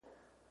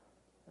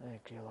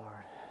Thank you, Lord.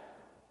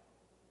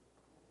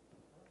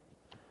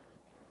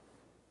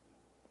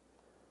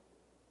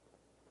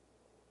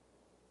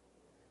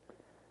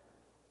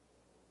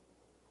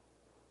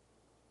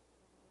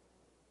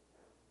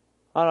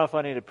 I don't know if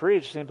I need to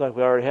preach. Seems like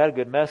we already had a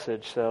good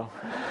message, so.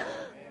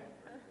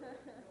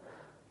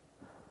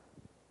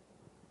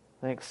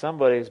 I think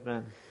somebody's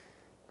been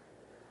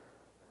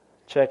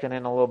checking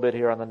in a little bit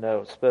here on the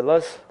notes. But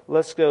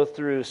let's go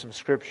through some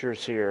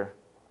scriptures here.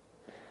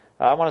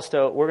 We're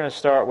going to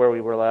start where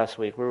we were last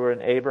week. We were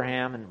in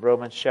Abraham in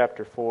Romans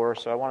chapter 4,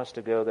 so I want us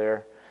to go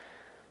there.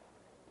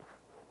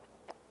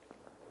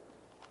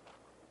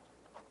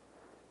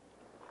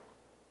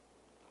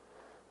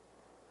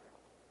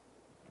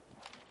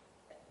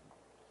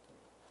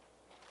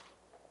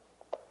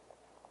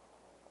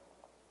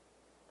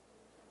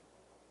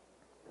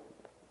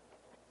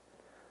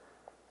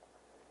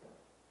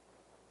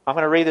 I'm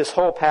going to read this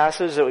whole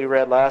passage that we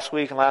read last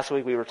week. And last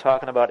week we were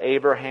talking about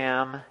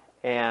Abraham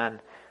and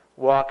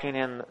walking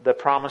in the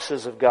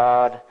promises of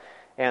God,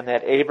 and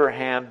that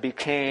Abraham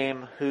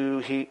became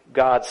who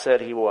God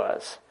said he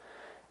was,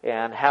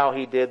 and how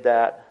he did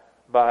that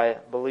by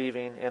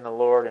believing in the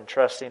Lord and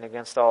trusting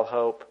against all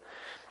hope.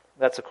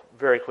 That's a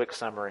very quick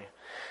summary.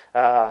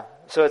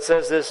 So it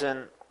says this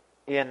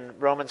in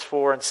Romans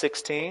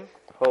 4:16.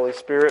 Holy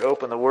Spirit,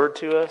 open the Word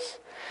to us.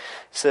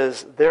 It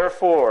says,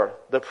 therefore,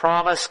 the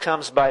promise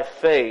comes by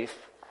faith,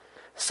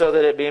 so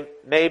that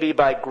it may be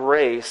by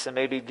grace and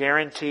may be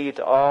guaranteed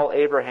to all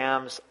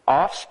Abraham's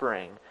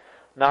offspring,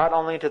 not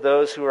only to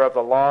those who are of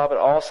the law, but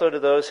also to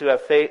those who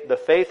have faith, the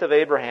faith of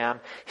Abraham.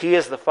 He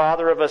is the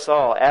father of us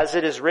all. As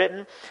it is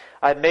written,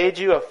 I made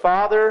you a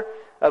father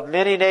of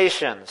many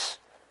nations.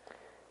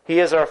 He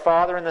is our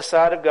Father in the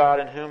sight of God,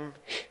 in whom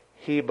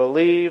he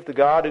believed, the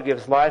God who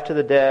gives life to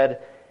the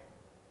dead.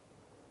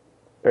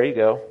 There you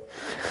go.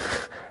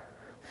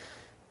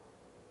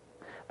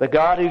 The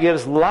God who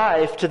gives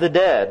life to the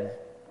dead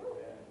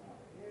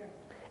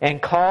and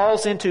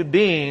calls into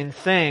being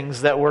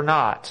things that were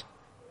not.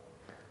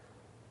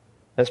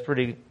 That's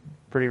pretty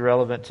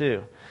relevant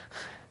too.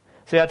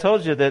 See, I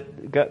told you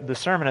that the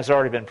sermon has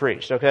already been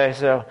preached, okay?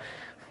 So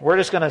we're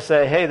just going to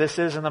say, hey, this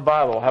is in the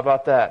Bible. How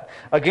about that?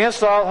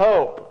 Against all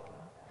hope,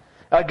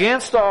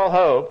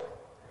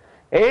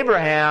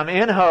 Abraham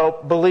in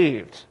hope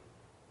believed,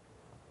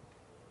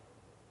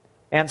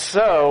 and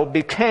so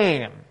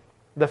became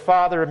the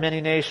father of many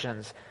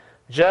nations,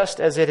 just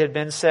as it had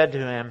been said to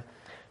him,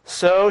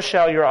 so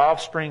shall your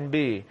offspring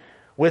be.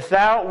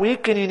 Without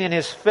weakening in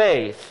his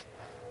faith,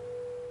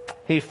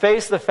 he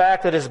faced the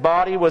fact that his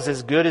body was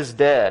as good as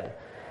dead,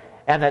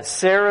 and that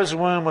Sarah's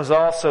womb was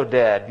also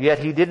dead. Yet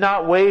he did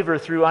not waver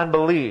through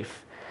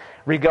unbelief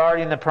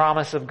regarding the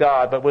promise of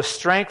God, but was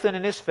strengthened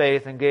in his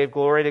faith and gave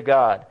glory to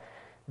God,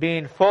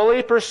 being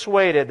fully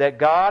persuaded that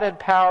God had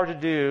power to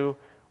do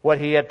what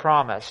he had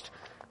promised.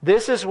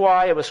 This is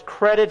why it was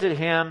credited to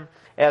him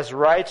as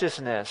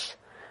righteousness.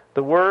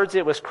 The words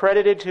it was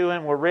credited to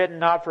him were written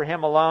not for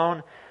him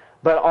alone,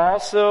 but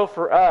also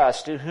for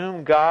us, to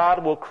whom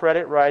God will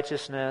credit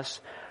righteousness.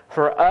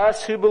 For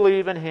us who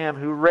believe in him,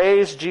 who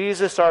raised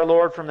Jesus our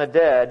Lord from the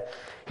dead,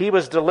 he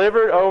was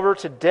delivered over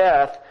to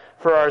death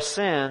for our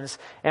sins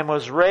and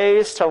was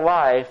raised to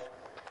life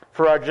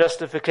for our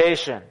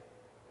justification.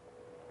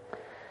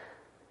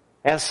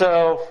 And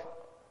so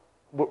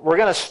we're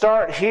going to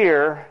start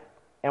here,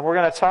 and we're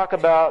going to talk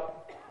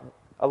about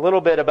a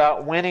little bit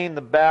about winning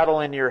the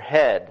battle in your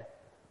head.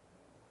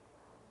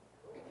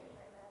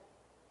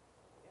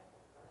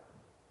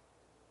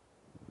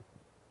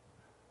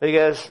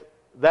 Because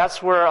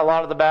that's where a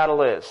lot of the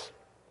battle is.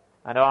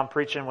 I know I'm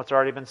preaching what's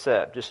already been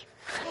said.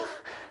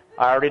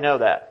 I already know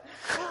that.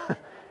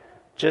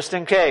 Just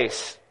in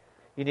case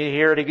you need to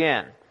hear it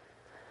again.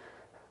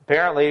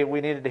 Apparently,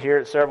 we needed to hear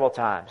it several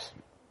times.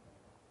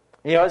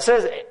 You know, it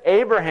says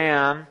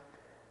Abraham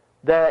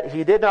that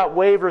he did not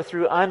waver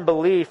through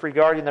unbelief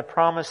regarding the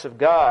promise of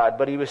God,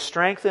 but he was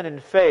strengthened in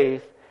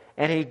faith,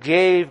 and he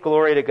gave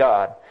glory to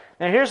God.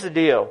 Now here's the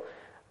deal.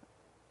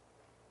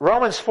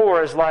 Romans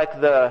 4 is like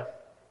I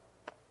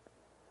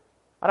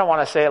don't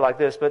want to say it like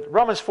this, but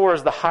Romans 4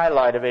 is the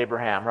highlight of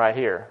Abraham right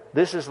here.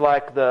 This is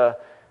like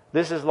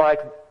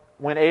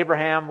when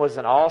Abraham was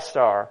an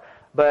all-star.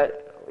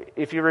 But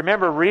if you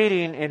remember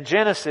reading in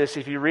Genesis,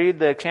 if you read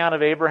the account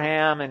of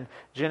Abraham in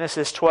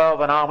Genesis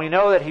 12 and on, we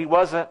know that he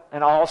wasn't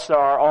an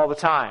all-star all the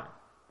time.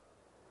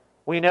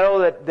 We know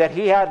that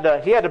he had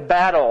to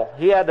battle.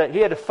 He had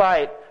to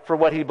fight for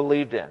what he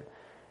believed in.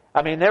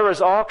 I mean, there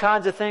was all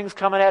kinds of things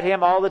coming at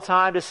him all the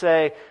time to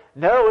say,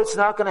 no, it's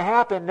not going to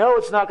happen. No,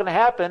 it's not going to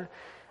happen.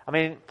 I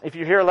mean, if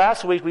you're here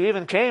last week,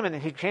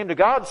 he came to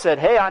God and said,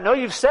 hey, I know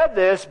you've said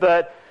this,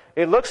 but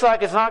it looks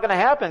like it's not going to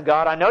happen,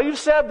 God. I know you've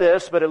said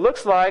this, but it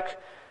looks like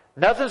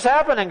nothing's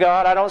happening,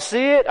 God. I don't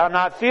see it. I'm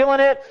not feeling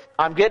it.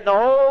 I'm getting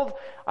old.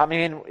 I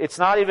mean, it's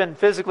not even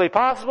physically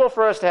possible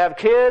for us to have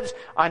kids.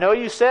 I know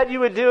you said you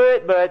would do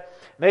it, but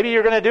maybe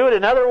you're going to do it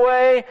another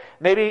way.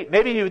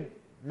 Maybe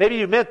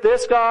you meant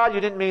this, God.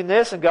 You didn't mean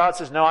this. And God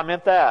says, no, I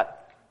meant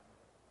that.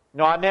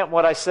 No, I meant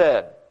what I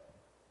said.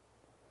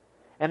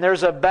 And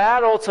there's a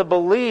battle to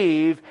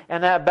believe,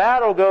 and that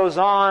battle goes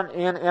on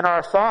in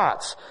our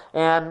thoughts.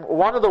 And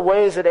one of the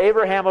ways that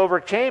Abraham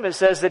overcame, it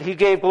says that he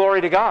gave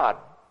glory to God.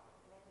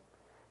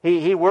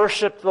 He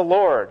worshiped the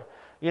Lord.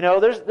 You know,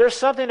 there's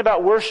something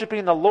about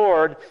worshiping the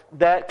Lord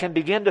that can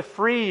begin to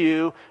free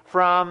you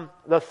from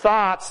the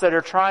thoughts that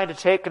are trying to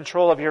take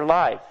control of your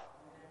life.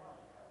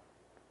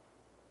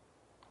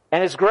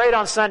 And it's great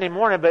on Sunday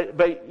morning,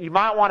 but you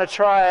might want to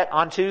try it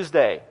on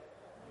Tuesday.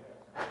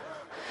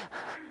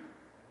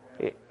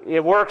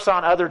 It works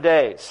on other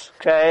days,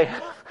 okay?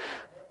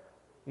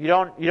 You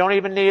don't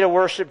even need a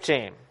worship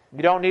team.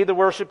 You don't need the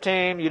worship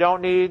team. You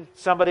don't need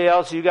somebody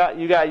else. You got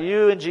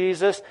you and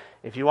Jesus.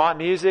 If you want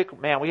music,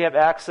 man, we have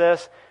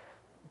access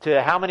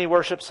to how many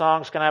worship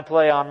songs can I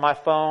play on my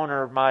phone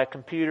or my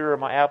computer or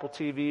my Apple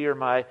TV or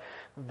my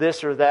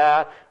this or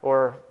that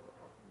or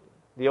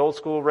the old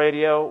school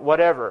radio,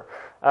 whatever.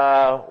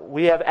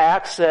 We have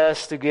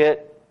access to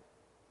get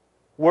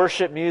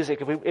worship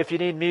music if you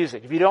need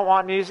music. If you don't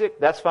want music,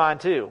 that's fine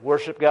too.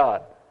 Worship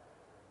God.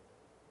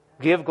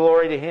 Give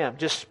glory to Him.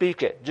 Just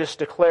speak it. Just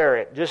declare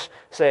it. Just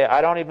say,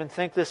 I don't even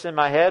think this in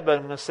my head, but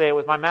I'm going to say it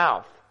with my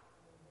mouth.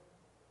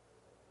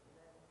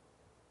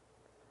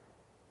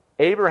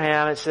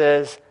 Abraham, it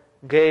says,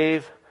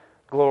 gave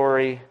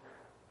glory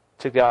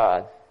to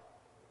God.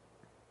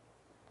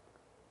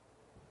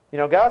 You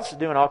know, God's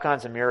doing all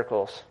kinds of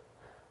miracles.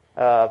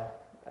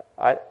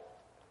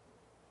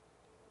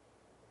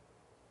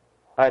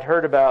 I'd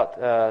heard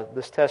about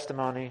this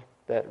testimony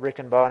that Rick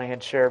and Bonnie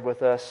had shared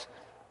with us.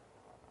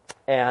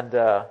 And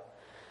I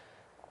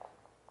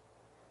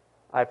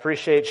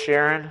appreciate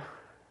Sharon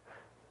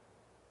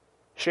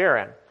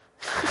sharing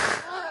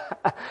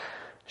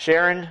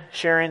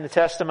the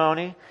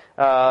testimony.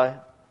 And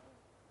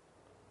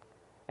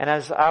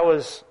as I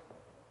was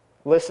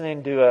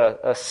listening to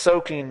a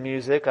soaking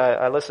music,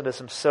 I listened to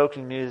some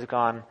soaking music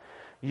on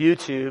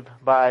YouTube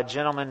by a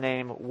gentleman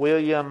named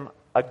William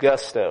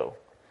Augusto.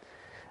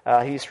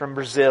 He's from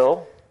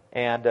Brazil,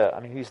 and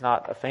he's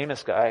not a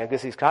famous guy. I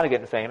guess he's kind of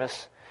getting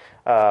famous.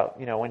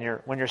 When your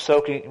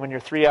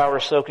 3-hour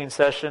soaking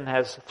session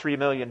has 3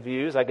 million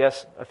views, I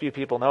guess a few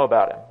people know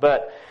about him.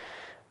 But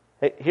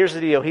here's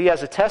the deal. He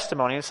has a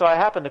testimony, and so I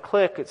happened to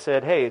click. It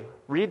said, hey,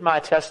 read my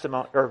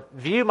testimony, or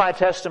view my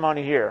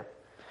testimony here.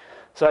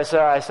 So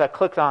I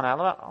clicked on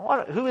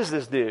it. Who is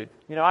this dude?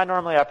 You know,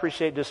 I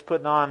appreciate just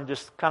putting on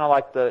just kind of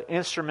like the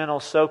instrumental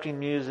soaking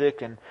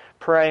music and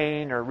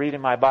praying or reading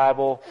my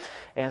Bible.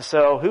 And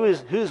so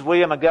who's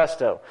William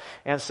Augusto?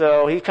 And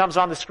so he comes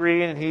on the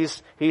screen, and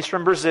he's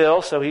from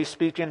Brazil, so he's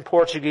speaking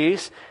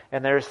Portuguese.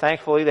 And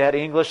thankfully they had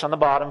English on the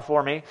bottom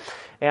for me.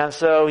 And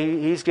so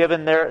he's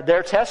given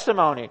their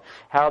testimony,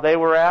 how they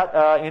were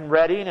in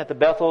Reading at the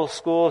Bethel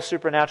School of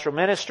Supernatural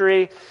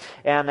Ministry,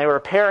 and they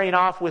were pairing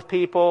off with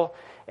people.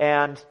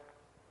 And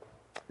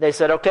they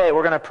said, okay,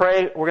 we're going to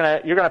pray.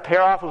 You're going to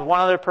pair off with one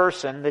other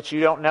person that you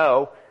don't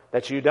know.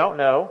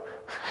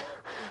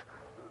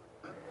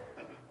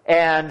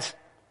 And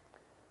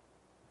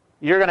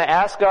you're going to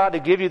ask God to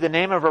give you the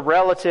name of a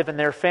relative in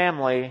their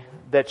family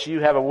that you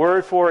have a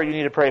word for or you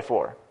need to pray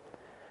for.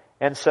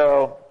 And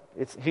so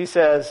he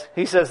says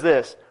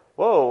this.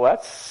 Whoa,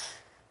 that's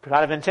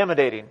kind of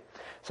intimidating.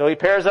 So he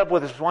pairs up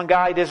with this one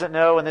guy he doesn't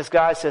know, and this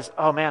guy says,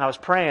 oh man, I was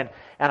praying,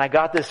 and I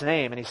got this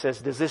name. And he says,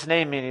 does this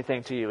name mean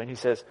anything to you? And he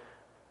says,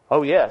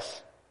 oh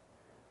yes.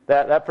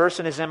 That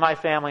person is in my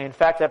family. In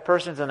fact, that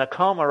person's in a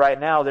coma right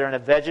now. They're in a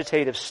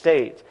vegetative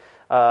state,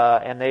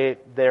 and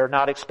they're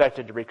not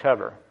expected to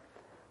recover.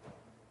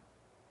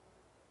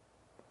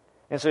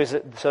 And so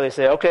they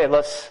say, okay,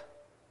 let's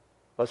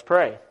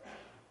pray.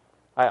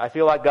 I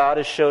feel like God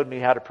has showed me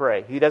how to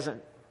pray. He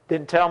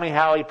didn't tell me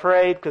how he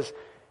prayed, because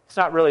it's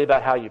not really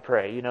about how you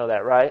pray. You know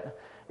that, right?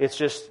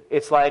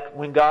 It's like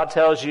when God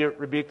tells you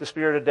rebuke the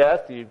spirit of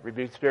death, you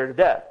rebuke the spirit of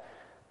death.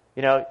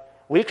 You know,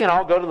 we can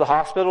all go to the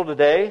hospital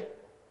today,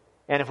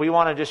 and if we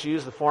want to just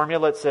use the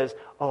formula, it says,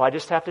 oh, I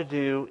just have to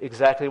do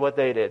exactly what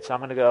they did. So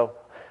I'm going to go,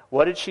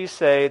 what did she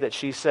say that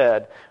she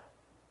said?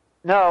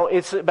 No,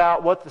 it's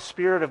about what the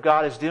Spirit of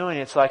God is doing.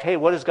 It's like, hey,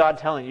 what is God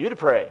telling you to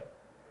pray?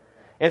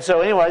 And so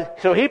anyway,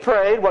 so he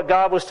prayed what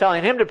God was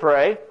telling him to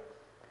pray.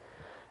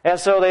 And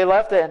so they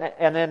left it,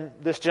 and then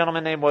this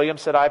gentleman named William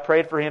said, I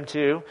prayed for him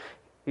too.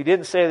 He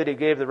didn't say that he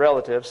gave the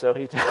relative, so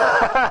he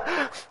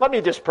let me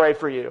just pray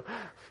for you.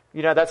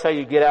 You know, that's how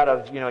you get out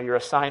of, your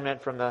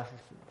assignment from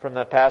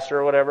the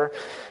pastor or whatever.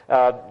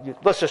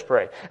 Let's just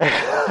pray.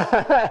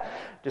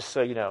 Just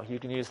so you know, you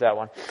can use that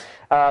one.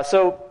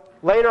 So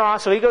later on,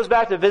 so he goes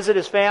back to visit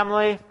his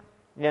family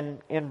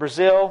in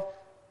Brazil,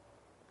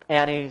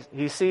 and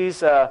he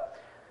sees...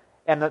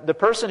 And the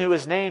person who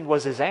was named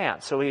was his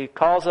aunt. So he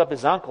calls up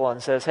his uncle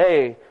and says,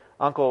 hey,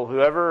 uncle,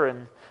 whoever,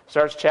 and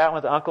starts chatting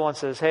with the uncle and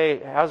says,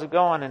 hey, how's it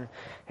going? And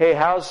hey,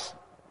 how's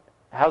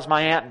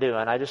my aunt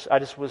doing? I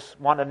just was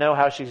wanting to know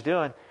how she's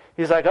doing.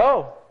 He's like,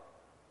 oh,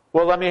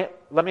 well, let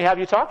me have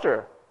you talk to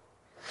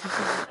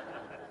her.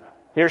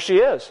 Here she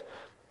is.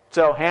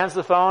 So hands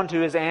the phone to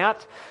his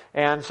aunt.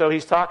 And so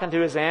he's talking to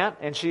his aunt,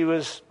 and she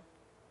was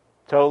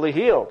totally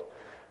healed.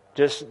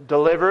 just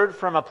delivered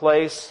from a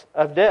place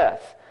of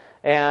death.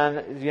 And,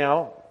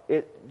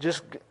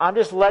 I'm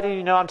just letting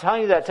you know, I'm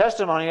telling you that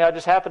testimony. I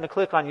just happened to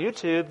click on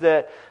YouTube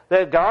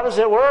that God is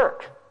at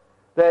work,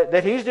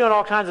 that He's doing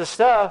all kinds of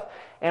stuff.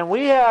 And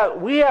we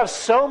have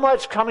so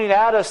much coming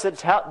at us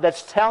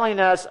that's telling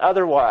us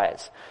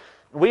otherwise.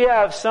 We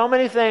have so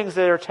many things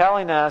that are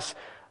telling us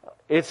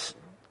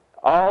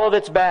all of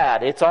it's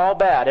bad. It's all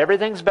bad.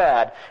 Everything's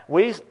bad.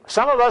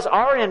 Some of us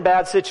are in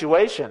bad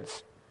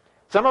situations.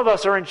 Some of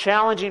us are in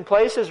challenging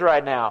places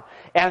right now.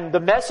 And the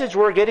message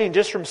we're getting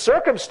just from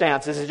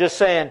circumstances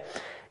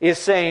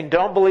is saying,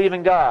 don't believe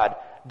in God.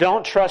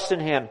 Don't trust in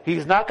Him.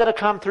 He's not going to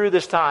come through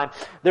this time.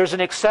 There's an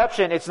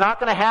exception. It's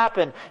not going to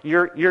happen.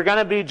 You're going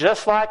to be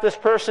just like this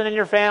person in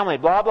your family.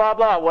 Blah, blah,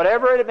 blah.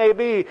 Whatever it may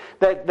be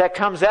that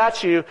comes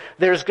at you,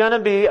 there's going to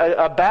be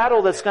a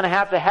battle that's going to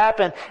have to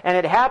happen. And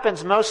it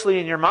happens mostly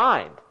in your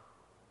mind.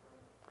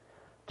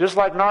 Just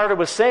like Narda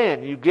was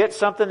saying, you get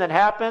something that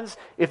happens.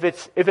 If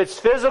it's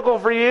physical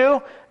for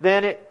you,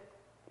 then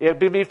it'd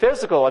be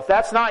physical. If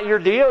that's not your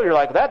deal, you're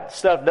like, that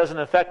stuff doesn't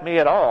affect me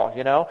at all,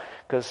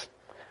 because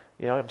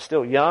I'm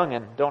still young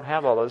and don't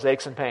have all those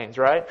aches and pains,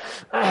 right?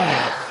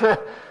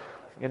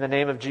 In the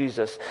name of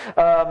Jesus.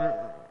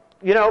 But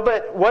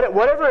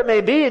whatever it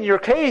may be in your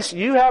case,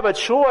 you have a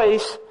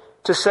choice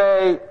to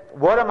say,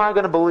 what am I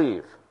going to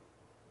believe?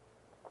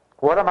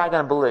 What am I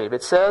going to believe?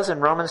 It says in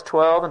Romans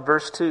 12 and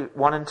verse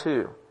 1 and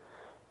 2.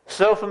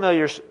 So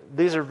familiar.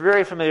 These are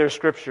very familiar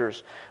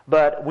scriptures,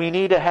 but we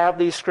need to have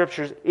these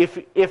scriptures.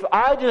 If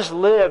I just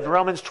lived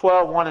Romans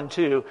 12, 1 and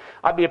 2,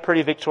 I'd be a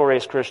pretty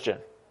victorious Christian.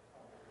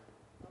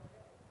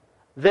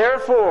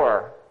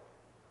 Therefore,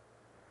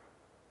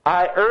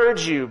 I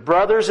urge you,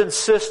 brothers and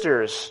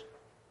sisters,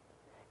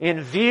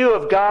 in view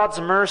of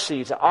God's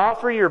mercy, to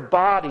offer your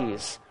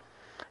bodies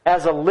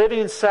as a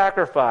living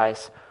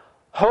sacrifice,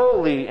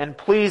 holy and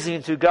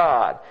pleasing to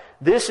God.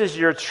 This is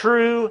your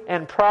true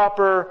and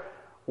proper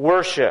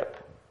worship.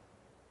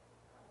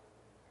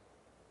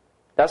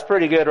 That's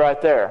pretty good right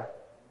there.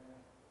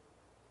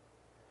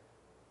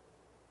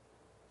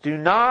 Do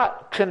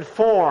not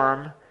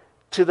conform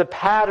to the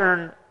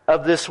pattern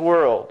of this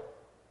world,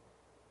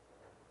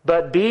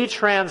 but be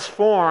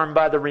transformed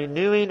by the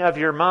renewing of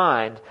your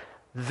mind.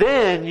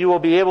 Then you will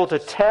be able to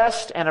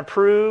test and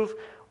approve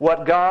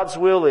what God's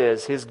will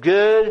is, His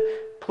good,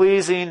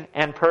 pleasing,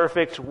 and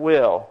perfect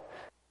will.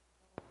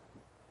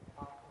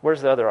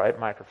 Where's the other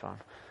microphone?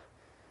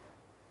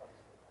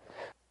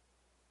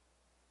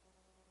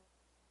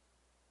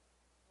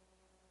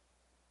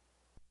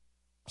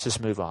 Let's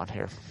just move on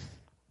here.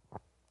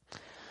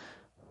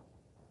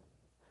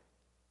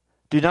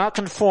 Do not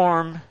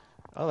conform,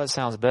 that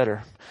sounds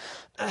better,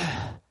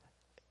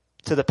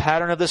 to the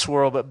pattern of this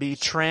world, but be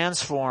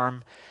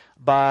transformed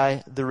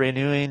by the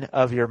renewing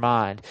of your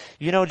mind.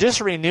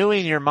 Just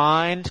renewing your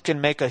mind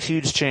can make a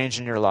huge change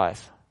in your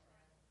life.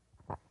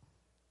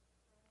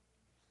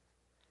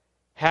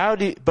 How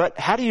do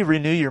you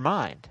renew your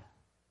mind?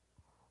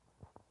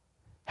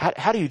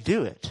 How do you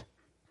do it?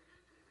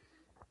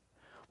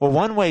 Well,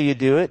 one way you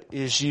do it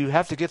is you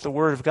have to get the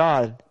Word of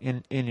God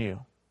in you.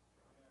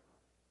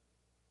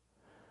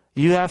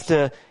 You have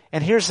to,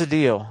 and here's the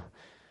deal.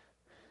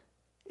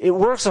 It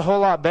works a whole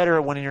lot better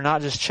when you're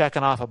not just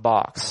checking off a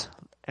box.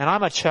 And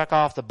I'm a check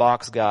off the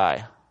box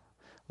guy.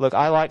 Look,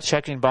 I like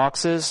checking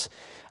boxes.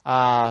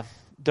 Don't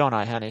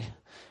I, honey?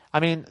 I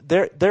mean,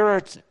 there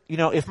are,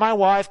 if my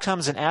wife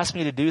comes and asks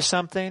me to do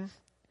something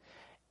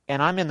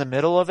and I'm in the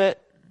middle of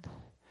it,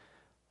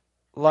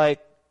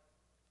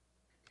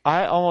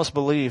 I almost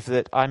believe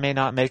that I may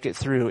not make it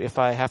through if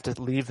I have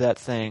to leave that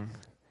thing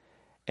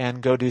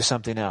and go do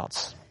something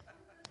else.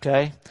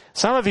 Okay?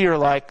 Some of you are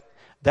like,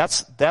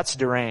 that's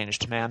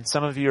deranged, man.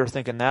 Some of you are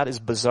thinking that is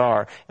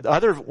bizarre. The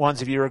other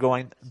ones of you are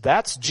going,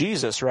 that's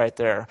Jesus right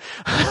there.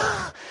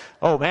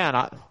 Oh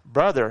man,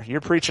 brother,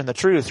 you're preaching the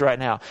truth right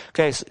now.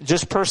 Okay, so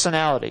just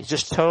personality,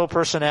 just total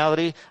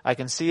personality. I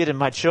can see it in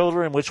my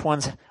children,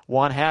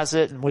 one has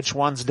it and which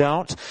ones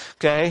don't.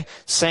 Okay,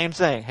 same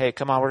thing. Hey,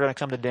 come on, we're going to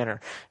come to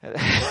dinner.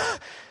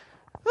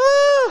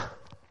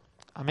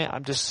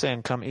 I'm just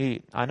saying come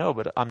eat. I know,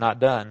 but I'm not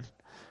done.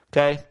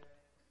 Okay?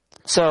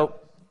 So,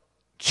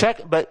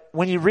 but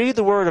when you read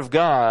the Word of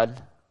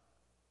God,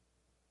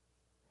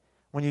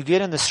 when you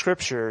get in the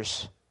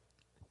Scriptures,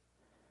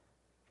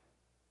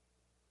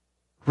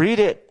 read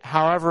it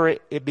however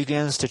it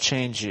begins to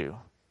change you.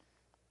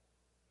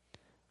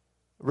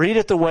 Read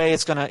it the way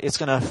it's gonna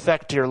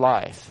affect your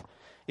life.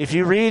 If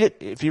you read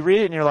it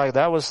and you're like,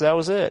 that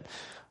was it,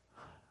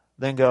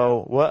 then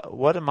go,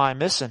 what am I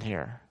missing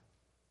here?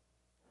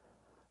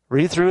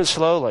 Read through it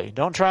slowly.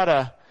 Don't try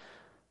to,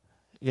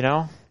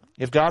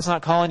 if God's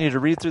not calling you to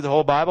read through the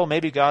whole Bible,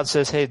 maybe God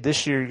says, hey,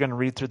 this year you're going to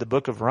read through the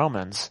book of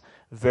Romans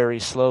very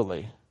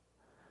slowly.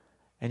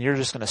 And you're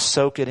just going to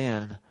soak it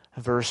in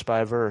verse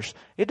by verse.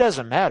 It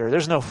doesn't matter.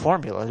 There's no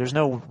formula. There's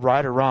no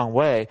right or wrong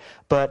way.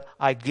 But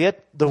I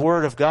get the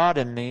Word of God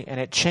in me, and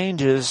it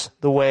changes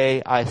the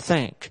way I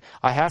think.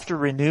 I have to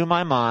renew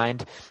my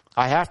mind,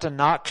 I have to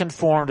not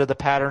conform to the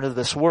pattern of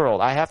this world.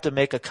 I have to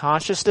make a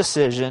conscious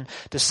decision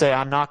to say,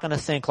 I'm not going to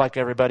think like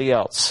everybody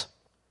else.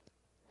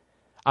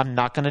 I'm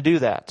not going to do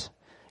that.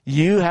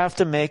 You have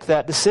to make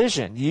that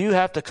decision. You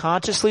have to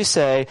consciously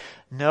say,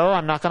 no,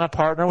 I'm not going to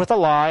partner with a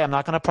lie. I'm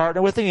not going to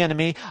partner with the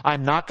enemy.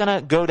 I'm not going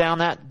to go down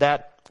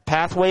that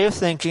pathway of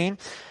thinking.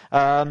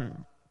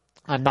 I'm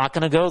not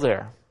going to go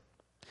there.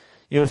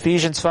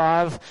 Ephesians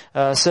 5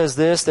 says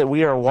this, that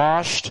we are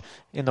washed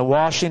in the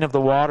washing of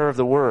the water of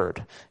the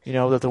Word.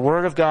 That the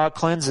Word of God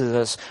cleanses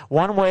us.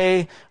 One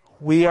way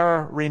we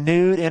are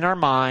renewed in our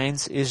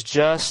minds is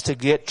just to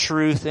get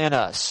truth in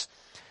us.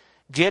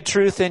 Get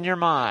truth in your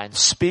mind.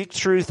 Speak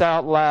truth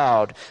out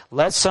loud.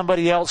 Let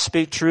somebody else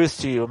speak truth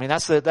to you.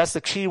 That's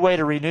the key way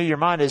to renew your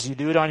mind, is you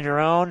do it on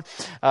your own.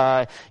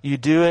 You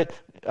do it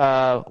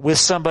with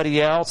somebody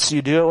else.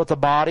 You do it with the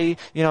body.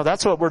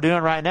 That's what we're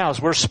doing right now,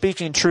 is we're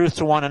speaking truth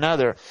to one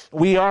another.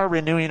 We are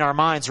renewing our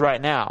minds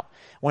right now.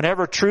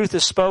 Whenever truth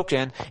is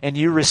spoken and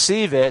you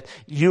receive it,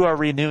 you are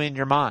renewing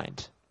your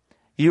mind.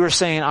 You are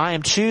saying, I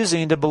am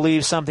choosing to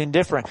believe something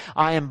different.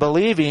 I am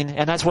believing,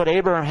 and that's what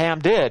Abraham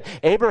did.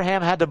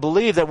 Abraham had to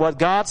believe that what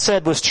God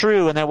said was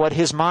true and that what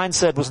his mind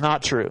said was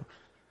not true.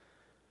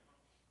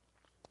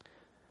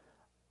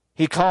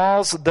 He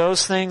calls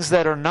those things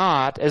that are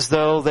not as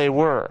though they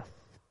were.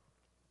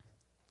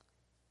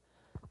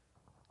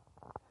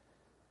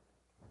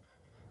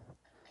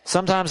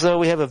 Sometimes, though,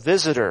 we have a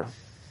visitor.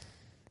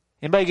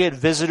 Anybody get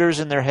visitors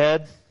in their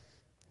head?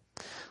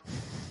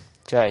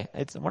 Okay,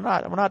 we're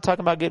not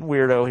talking about getting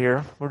weirdo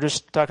here. We're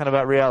just talking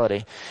about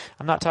reality.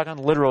 I'm not talking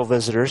literal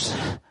visitors.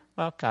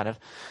 Well, kind of.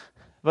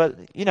 But,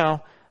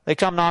 they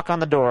come knock on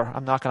the door.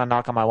 I'm not going to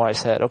knock on my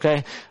wife's head,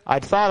 okay?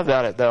 I'd thought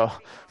about it, though.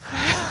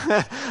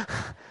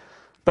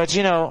 But,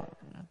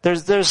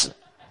 there's, let's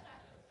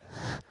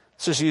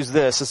just use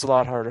this. It's a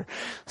lot harder.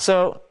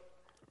 So,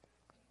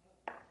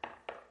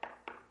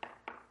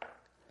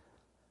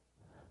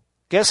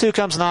 guess who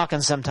comes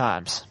knocking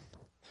sometimes?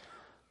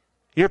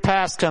 Your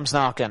past comes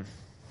knocking.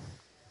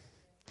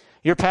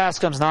 Your past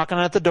comes knocking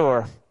at the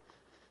door.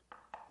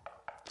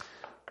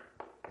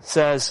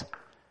 Says,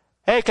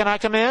 hey, can I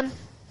come in?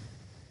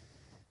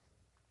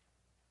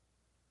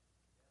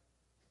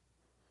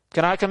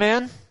 Can I come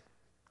in?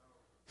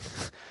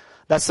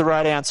 That's the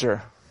right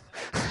answer.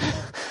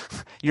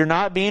 You're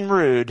not being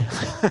rude.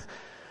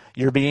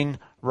 You're being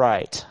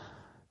right.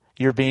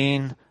 You're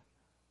being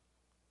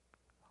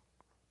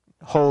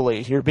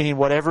holy. You're being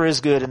whatever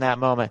is good in that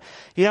moment.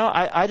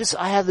 I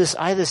had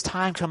this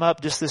time come up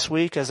just this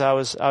week as I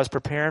was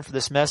preparing for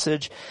this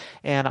message,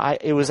 and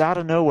it was out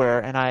of nowhere,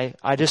 and I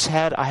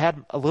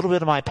had a little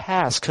bit of my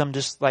past come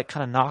just like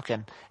kind of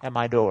knocking at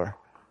my door.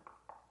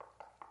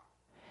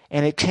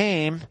 And it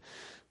came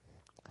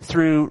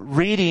through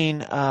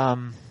reading,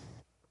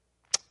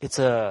 it's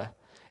a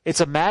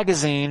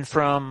magazine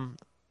from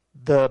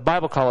the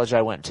Bible college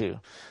I went to.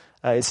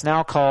 It's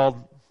now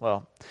called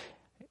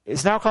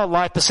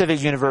Life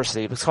Pacific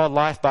University. It was called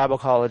Life Bible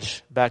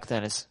College back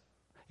then.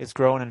 It's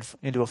grown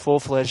into a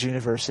full-fledged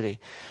university.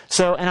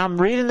 So, and I'm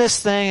reading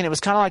this thing, and it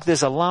was kind of like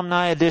this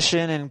alumni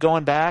edition and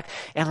going back.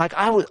 And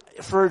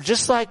for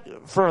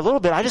a little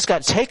bit, I just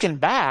got taken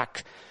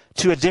back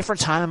to a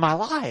different time in my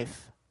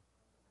life.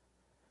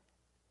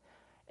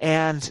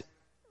 And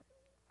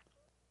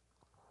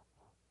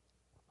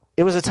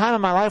it was a time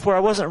in my life where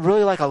I wasn't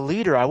really like a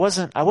leader. I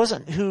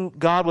wasn't who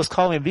God was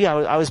calling me to be.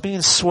 I was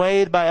being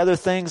swayed by other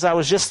things. I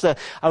was just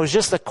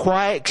the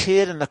quiet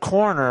kid in the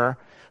corner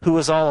who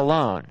was all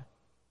alone.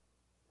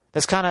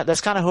 That's kind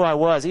of who I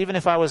was. Even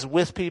if I was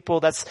with people,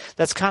 that's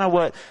kind of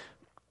what,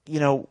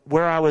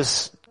 where I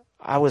was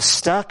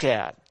stuck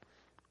at.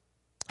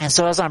 And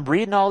so as I'm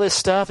reading all this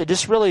stuff, it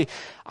just really,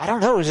 I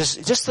don't know, it's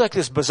just like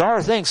this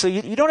bizarre thing. So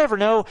you don't ever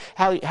know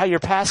how your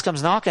past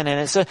comes knocking, and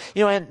it's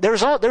and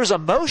there's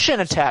emotion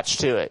attached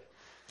to it.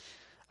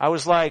 I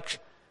was like,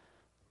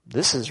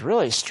 this is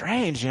really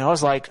strange. I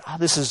was like, oh,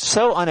 this is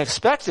so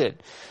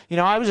unexpected.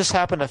 I was just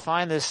happened to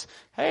find this,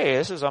 hey,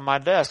 this is on my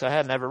desk. I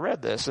had never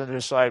read this. And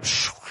it's like,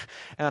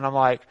 and I'm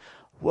like,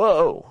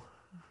 whoa.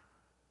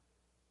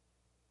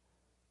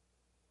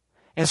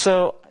 And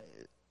so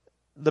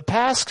the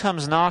past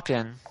comes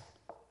knocking,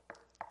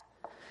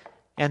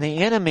 and the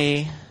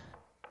enemy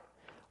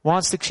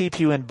wants to keep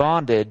you in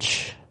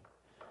bondage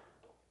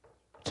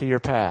to your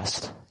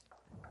past.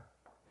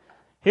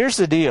 Here's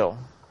the deal.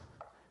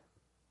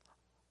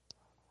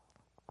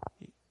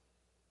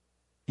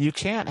 You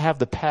can't have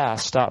the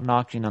past stop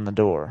knocking on the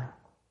door,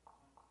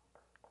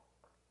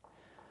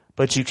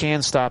 but you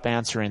can stop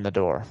answering the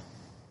door.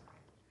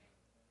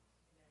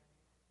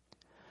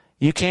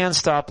 You can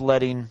stop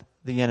letting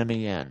the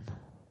enemy in.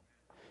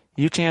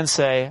 You can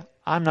say,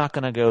 I'm not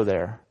going to go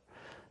there.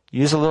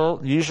 Use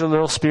your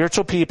little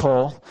spiritual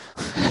peephole.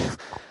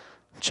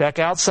 Check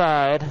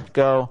outside.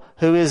 Go,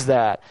 who is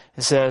that?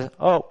 It says,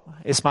 oh,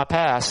 it's my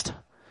past.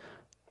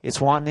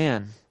 It's wanting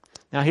in.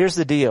 Now here's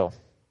the deal.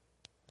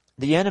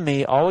 The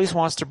enemy always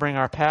wants to bring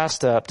our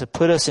past up to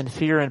put us in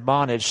fear and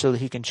bondage so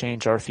that he can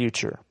change our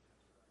future.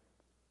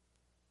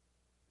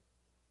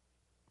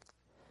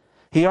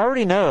 He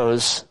already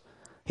knows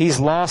he's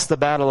lost the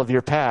battle of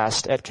your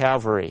past at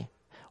Calvary.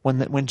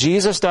 When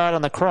Jesus died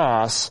on the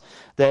cross,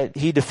 that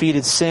he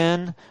defeated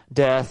sin,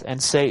 death,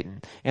 and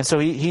Satan. And so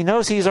he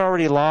knows he's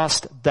already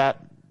lost that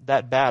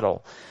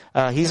battle.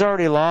 He's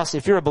already lost,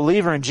 if you're a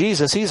believer in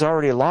Jesus, he's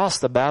already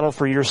lost the battle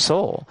for your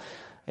soul.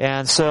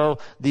 And so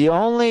the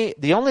only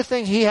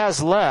thing he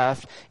has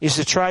left is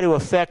to try to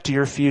affect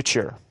your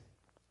future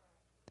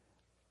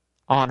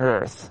on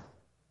earth.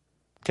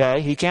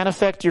 Okay? He can't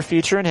affect your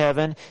future in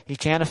heaven. He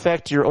can't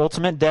affect your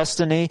ultimate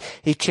destiny.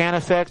 He can't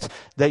affect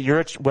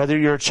whether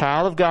you're a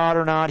child of God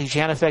or not. He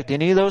can't affect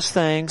any of those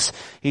things.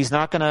 He's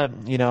not gonna,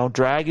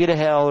 drag you to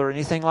hell or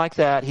anything like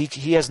that.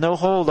 He has no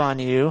hold on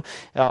you.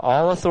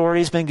 All authority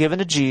has been given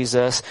to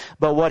Jesus.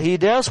 But what he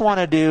does want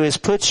to do is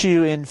put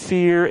you in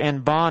fear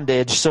and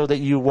bondage so that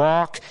you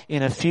walk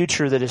in a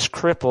future that is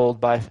crippled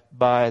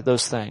by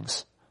those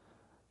things.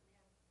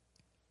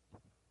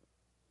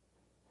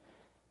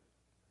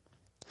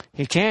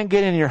 He can't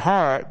get in your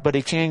heart, but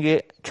he can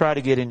try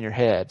to get in your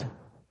head.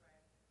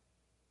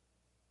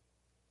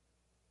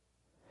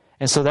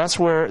 And so that's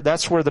where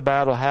the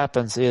battle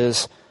happens,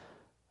 is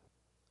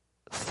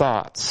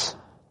thoughts.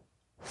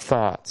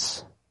 So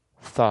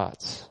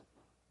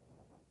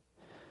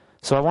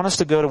I want us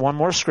to go to one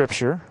more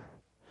scripture.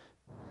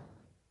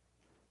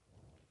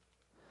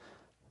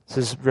 This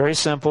is very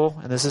simple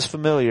and this is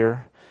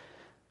familiar.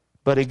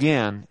 But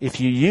again, if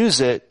you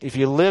use it, if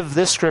you live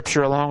this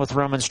scripture along with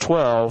Romans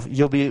 12,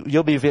 you'll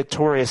be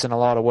victorious in a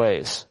lot of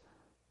ways.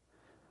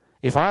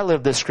 If I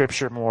lived this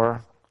scripture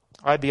more,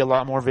 I'd be a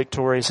lot more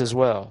victorious as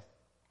well.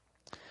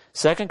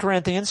 2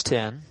 Corinthians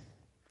 10.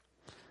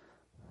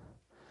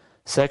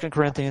 2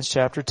 Corinthians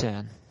chapter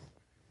 10.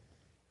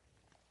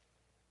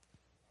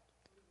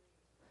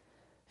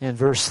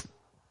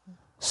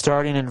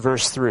 Starting in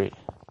verse 3.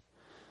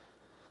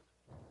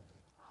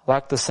 I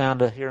like the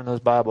sound of hearing those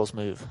Bibles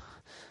move.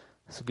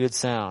 It's a good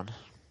sound.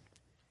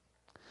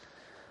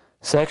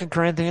 2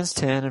 Corinthians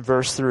 10 and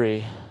verse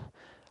 3.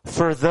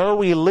 For though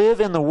we live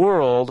in the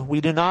world,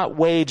 we do not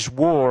wage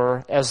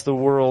war as the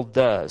world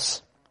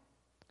does.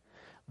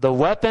 The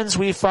weapons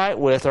we fight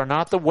with are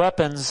not the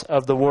weapons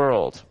of the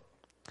world.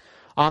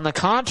 On the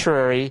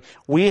contrary,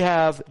 we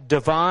have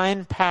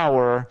divine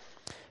power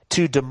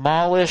to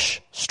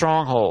demolish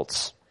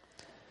strongholds.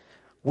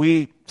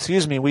 We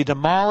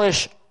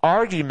demolish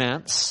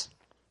arguments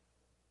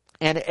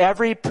and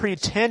every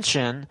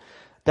pretension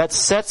that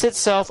sets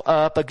itself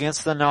up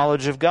against the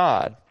knowledge of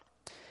God.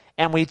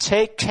 And we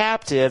take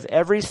captive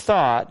every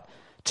thought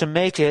to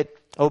make it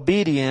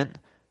obedient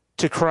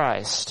to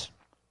Christ.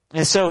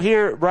 And so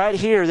right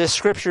here, this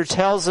scripture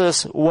tells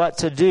us what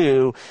to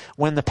do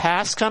when the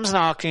past comes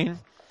knocking,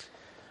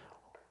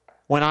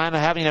 when I'm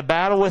having a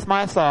battle with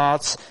my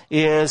thoughts,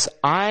 is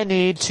I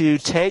need to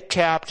take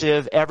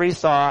captive every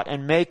thought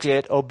and make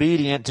it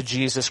obedient to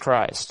Jesus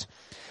Christ.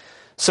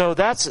 So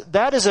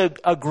that is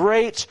a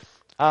great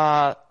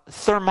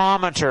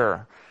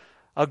thermometer,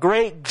 a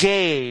great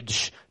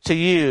gauge to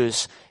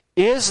use.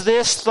 Is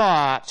this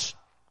thought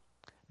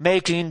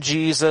making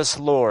Jesus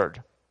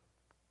Lord?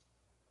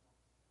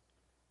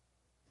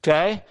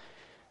 Okay?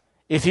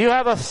 If you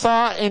have a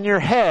thought in your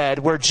head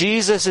where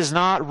Jesus is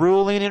not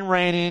ruling and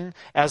reigning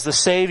as the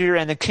Savior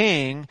and the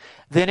King,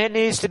 then it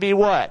needs to be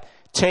what?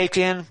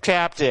 Taken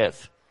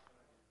captive.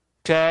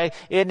 Okay?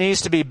 It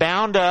needs to be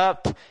bound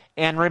up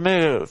and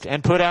removed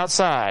and put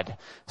outside.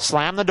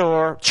 Slam the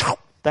door.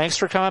 Thanks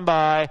for coming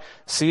by.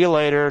 See you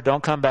later.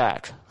 Don't come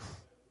back.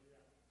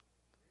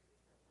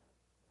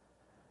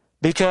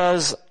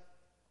 Because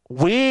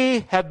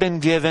we have been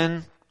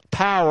given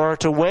power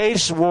to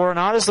wage war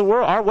not as the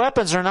world. Our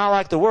weapons are not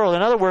like the world.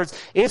 In other words,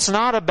 it's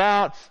not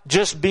about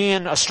just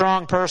being a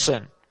strong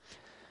person.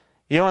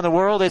 In the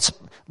world, it's,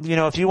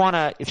 if you want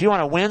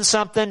to win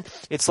something,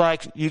 it's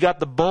like you got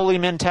the bully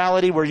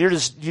mentality where you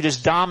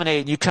just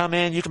dominate. You come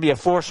in, you can be a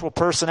forceful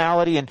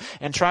personality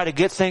and try to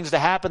get things to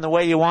happen the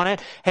way you want it.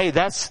 Hey,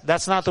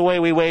 that's not the way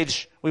we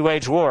wage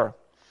war.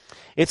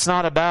 It's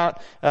not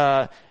about,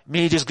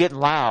 me just getting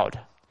loud.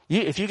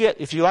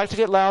 If you like to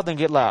get loud, then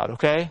get loud,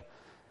 okay?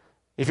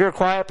 If you're a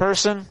quiet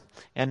person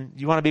and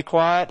you want to be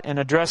quiet and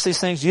address these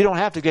things, you don't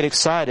have to get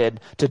excited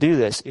to do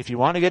this. If you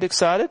want to get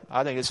excited,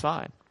 I think it's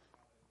fine.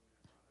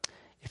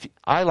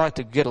 I like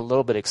to get a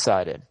little bit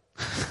excited.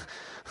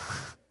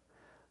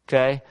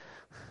 Okay?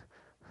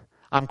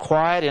 I'm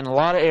quiet in a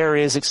lot of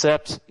areas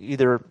except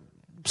either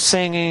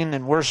singing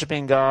and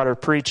worshiping God or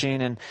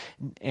preaching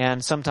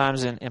and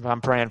sometimes if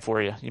I'm praying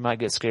for you, you might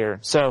get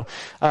scared. So,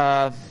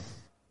 I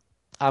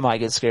might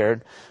get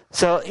scared.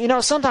 So,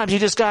 sometimes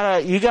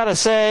you gotta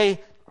say,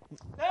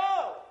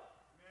 no!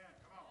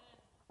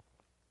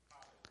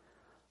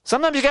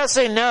 Sometimes you gotta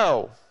say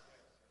no.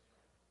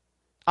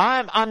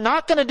 I'm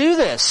not gonna do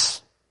this.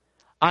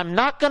 I'm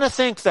not gonna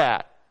think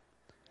that.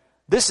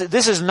 This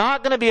is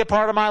not gonna be a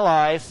part of my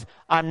life.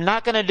 I'm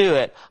not gonna do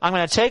it. I'm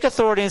gonna take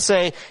authority and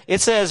say,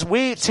 it says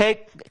we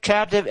take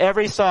captive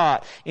every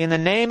thought. In the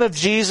name of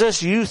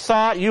Jesus, you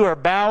thought you are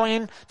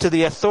bowing to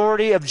the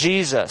authority of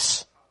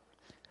Jesus.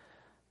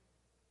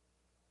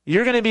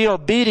 You're going to be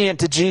obedient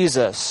to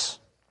Jesus.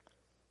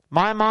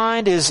 My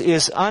mind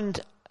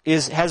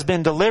has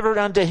been delivered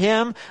unto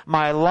Him.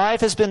 My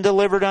life has been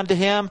delivered unto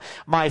Him.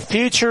 My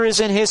future is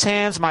in His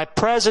hands. My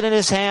present in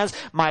His hands.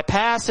 My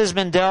past has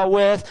been dealt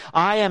with.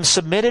 I am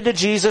submitted to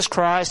Jesus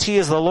Christ. He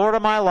is the Lord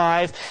of my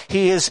life.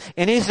 He is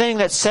anything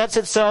that sets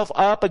itself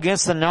up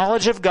against the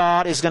knowledge of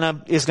God is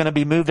going to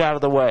be moved out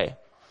of the way.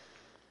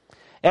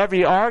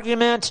 Every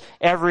argument,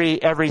 every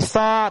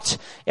thought,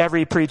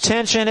 every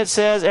pretension, it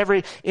says,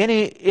 any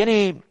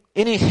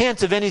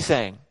hint of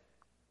anything.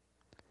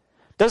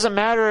 Doesn't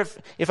matter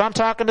if I'm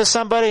talking to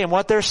somebody and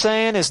what they're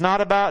saying is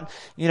not about,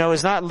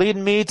 is not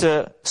leading me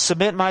to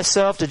submit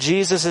myself to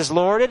Jesus as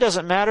Lord. It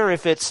doesn't matter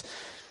if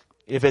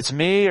it's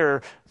me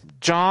or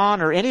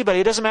John or anybody.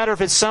 It doesn't matter if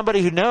it's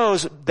somebody who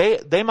knows.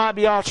 They might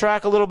be off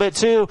track a little bit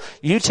too.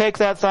 You take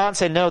that thought and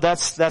say, no,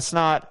 that's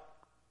not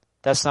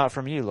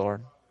from you,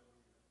 Lord.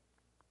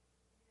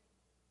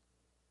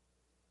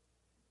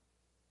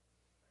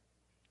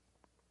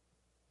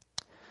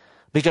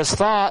 Because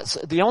thoughts,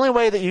 the only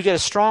way that you get a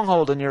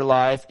stronghold in your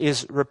life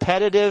is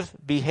repetitive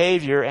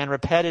behavior and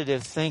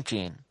repetitive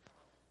thinking.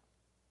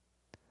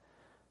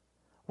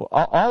 Well,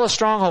 all a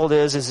stronghold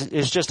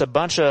is just a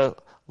bunch of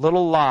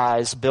little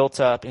lies built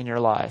up in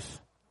your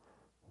life.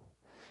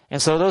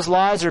 And so those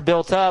lies are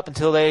built up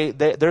until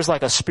there's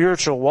like a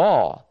spiritual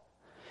wall.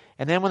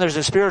 And then when there's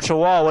a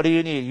spiritual wall, what do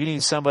you need? You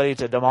need somebody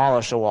to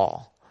demolish a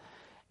wall.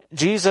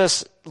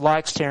 Jesus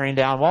likes tearing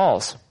down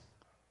walls.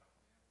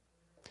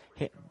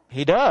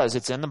 He does.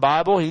 It's in the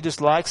Bible. He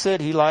just likes it.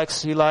 He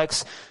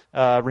likes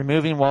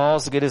removing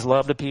walls to get His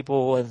love to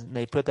people, and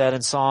they put that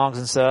in songs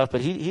and stuff.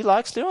 But he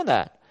likes doing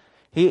that.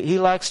 He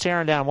likes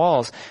tearing down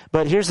walls.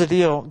 But here's the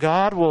deal.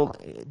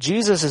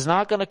 Jesus is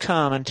not going to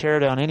come and tear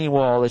down any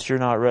wall that you're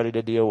not ready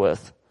to deal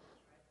with.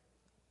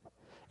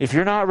 If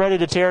you're not ready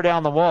to tear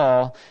down the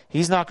wall,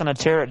 He's not going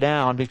to tear it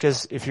down,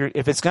 because if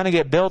it's going to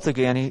get built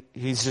again,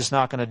 He's just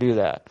not going to do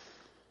that.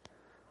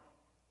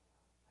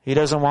 He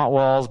doesn't want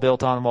walls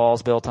built on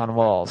walls built on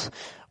walls.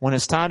 When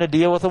it's time to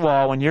deal with a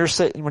wall, when you're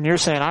saying,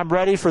 I'm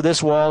ready for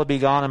this wall to be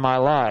gone in my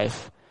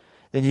life,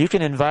 then you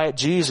can invite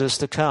Jesus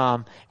to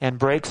come and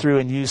break through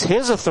and use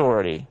His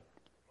authority.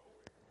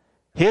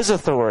 His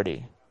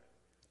authority.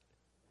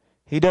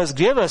 He does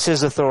give us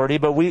His authority,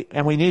 but we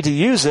need to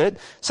use it.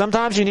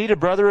 Sometimes you need a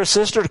brother or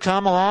sister to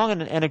come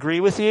along and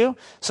agree with you.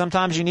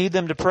 Sometimes you need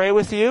them to pray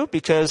with you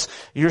because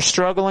you're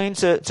struggling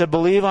to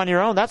believe on your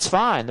own. That's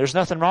fine. There's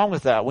nothing wrong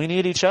with that. We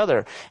need each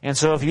other. And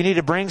so if you need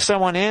to bring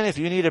someone in, if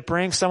you need to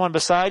bring someone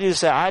beside you to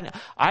say,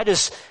 I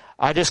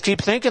just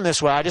keep thinking this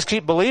way. I just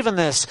keep believing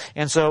this.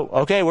 And so,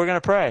 okay, we're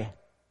going to pray.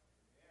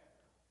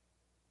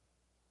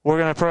 We're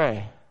going to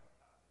pray.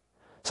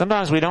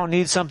 Sometimes we don't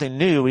need something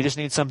new. We just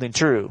need something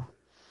true.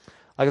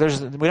 We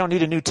don't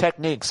need a new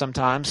technique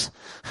sometimes.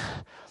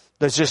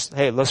 That's just,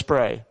 hey, let's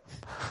pray.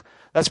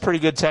 That's pretty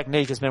good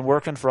technique. It's been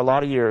working for a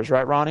lot of years,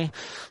 right, Ronnie?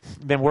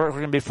 Been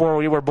working before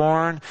we were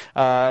born.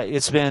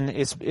 It's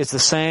the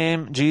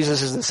same.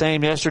 Jesus is the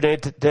same yesterday,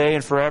 today,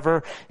 and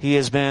forever. He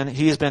has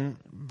been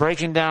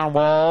breaking down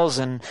walls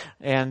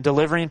and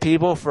delivering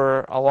people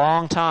for a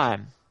long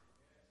time.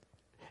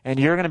 And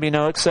you're going to be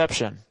no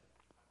exception.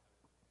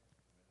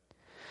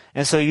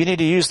 And so you need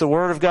to use the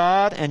Word of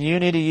God, and you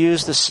need to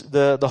use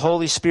the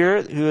Holy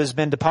Spirit who has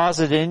been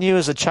deposited in you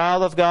as a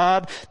child of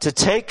God to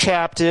take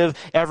captive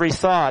every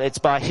thought. It's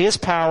by His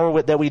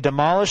power that we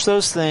demolish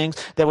those things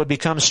that would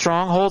become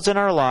strongholds in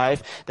our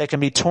life that can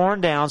be torn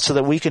down so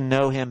that we can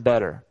know Him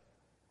better.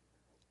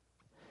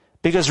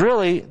 Because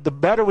really, the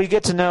better we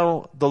get to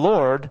know the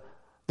Lord,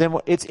 then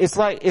it's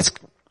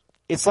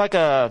like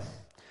a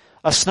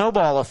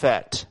snowball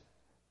effect.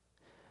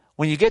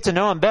 When you get to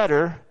know Him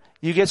better,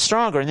 you get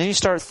stronger, and then you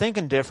start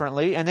thinking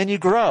differently, and then you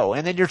grow,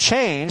 and then you're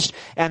changed,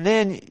 and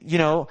then,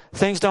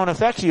 things don't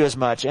affect you as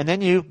much, and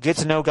then you get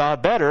to know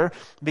God better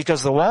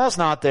because the wall's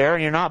not there,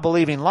 and you're not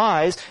believing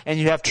lies, and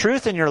you have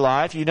truth in your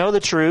life, you know the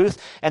truth,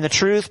 and the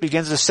truth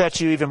begins to set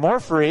you even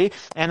more free,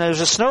 and there's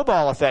a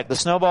snowball effect. The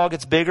snowball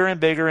gets bigger and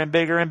bigger and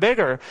bigger and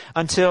bigger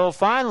until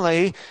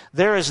finally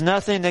there is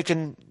nothing that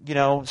can,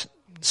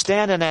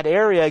 stand in that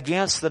area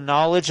against the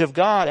knowledge of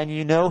God, and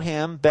you know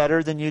Him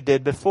better than you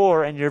did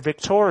before, and you're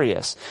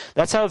victorious.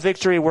 That's how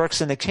victory works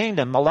in the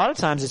kingdom. A lot of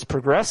times it's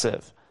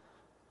progressive.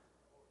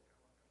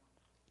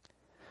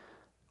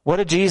 What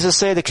did Jesus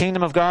say the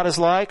kingdom of God is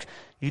like?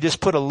 You just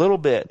put a little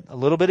bit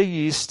of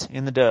yeast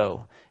in the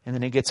dough, and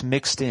then it gets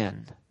mixed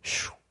in.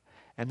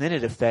 And then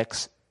it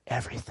affects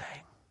everything.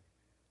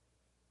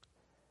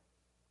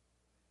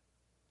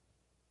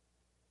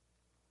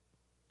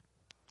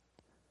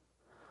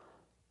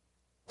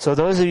 So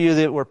those of you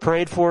that were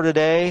prayed for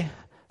today,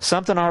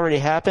 something already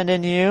happened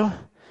in you.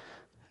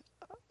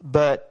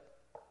 But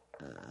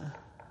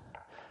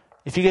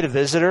if you get a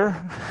visitor,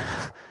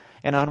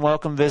 an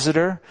unwelcome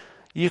visitor,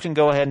 you can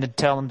go ahead and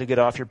tell them to get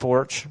off your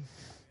porch.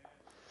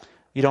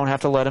 You don't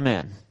have to let them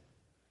in.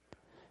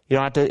 You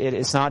don't have to.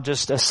 It's not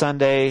just a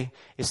Sunday.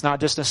 It's not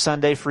just a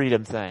Sunday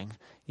freedom thing.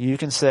 You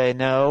can say,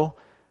 "No,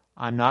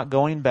 I'm not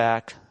going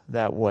back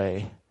that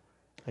way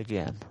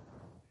again."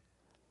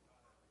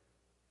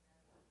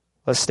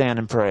 Let's stand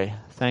and pray.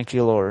 Thank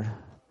you, Lord.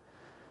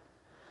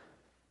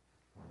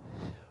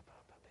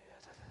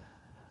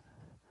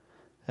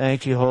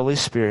 Thank you, Holy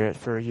Spirit,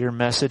 for your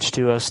message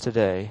to us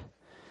today.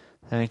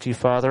 Thank you,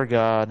 Father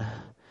God,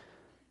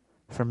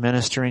 for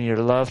ministering your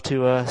love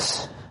to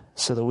us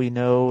so that we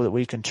know that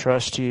we can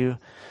trust you.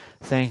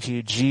 Thank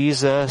you,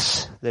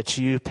 Jesus, that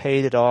you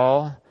paid it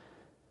all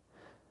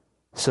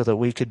so that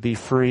we could be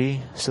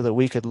free, so that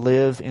we could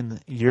live in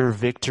your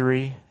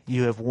victory.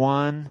 You have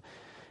won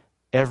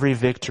every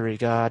victory,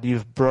 God.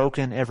 You've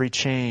broken every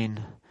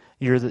chain.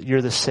 You're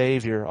the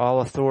Savior. All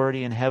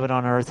authority in heaven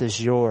and on earth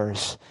is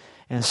yours.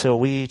 And so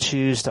we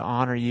choose to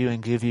honor you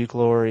and give you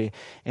glory.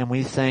 And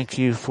we thank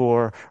you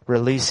for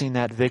releasing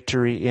that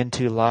victory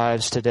into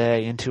lives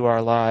today, into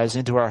our lives,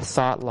 into our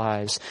thought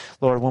lives.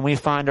 Lord, when we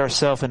find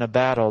ourselves in a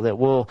battle, that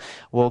we'll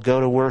go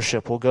to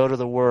worship, we'll go to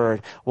the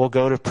Word, we'll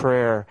go to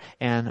prayer,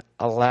 and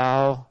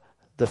allow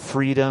the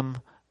freedom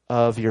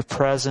of your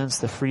presence,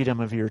 the freedom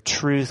of your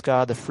truth,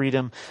 God, the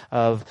freedom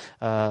of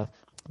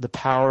the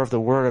power of the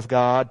Word of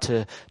God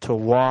to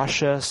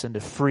wash us and to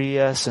free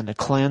us and to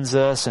cleanse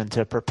us and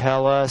to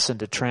propel us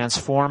and to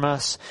transform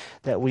us,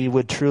 that we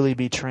would truly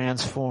be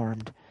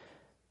transformed.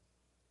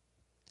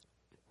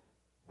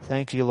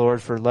 Thank you,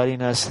 Lord, for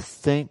letting us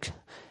think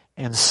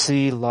and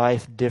see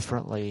life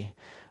differently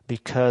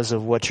because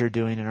of what you're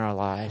doing in our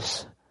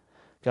lives.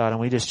 God,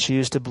 and we just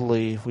choose to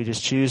believe. We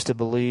just choose to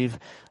believe.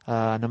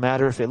 No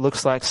matter if it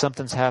looks like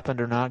something's happened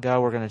or not, God,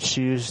 we're going to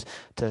choose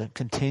to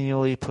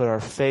continually put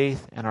our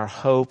faith and our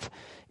hope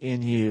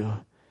in you.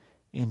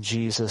 In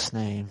Jesus'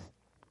 name.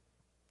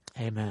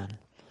 Amen.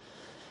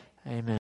 Amen.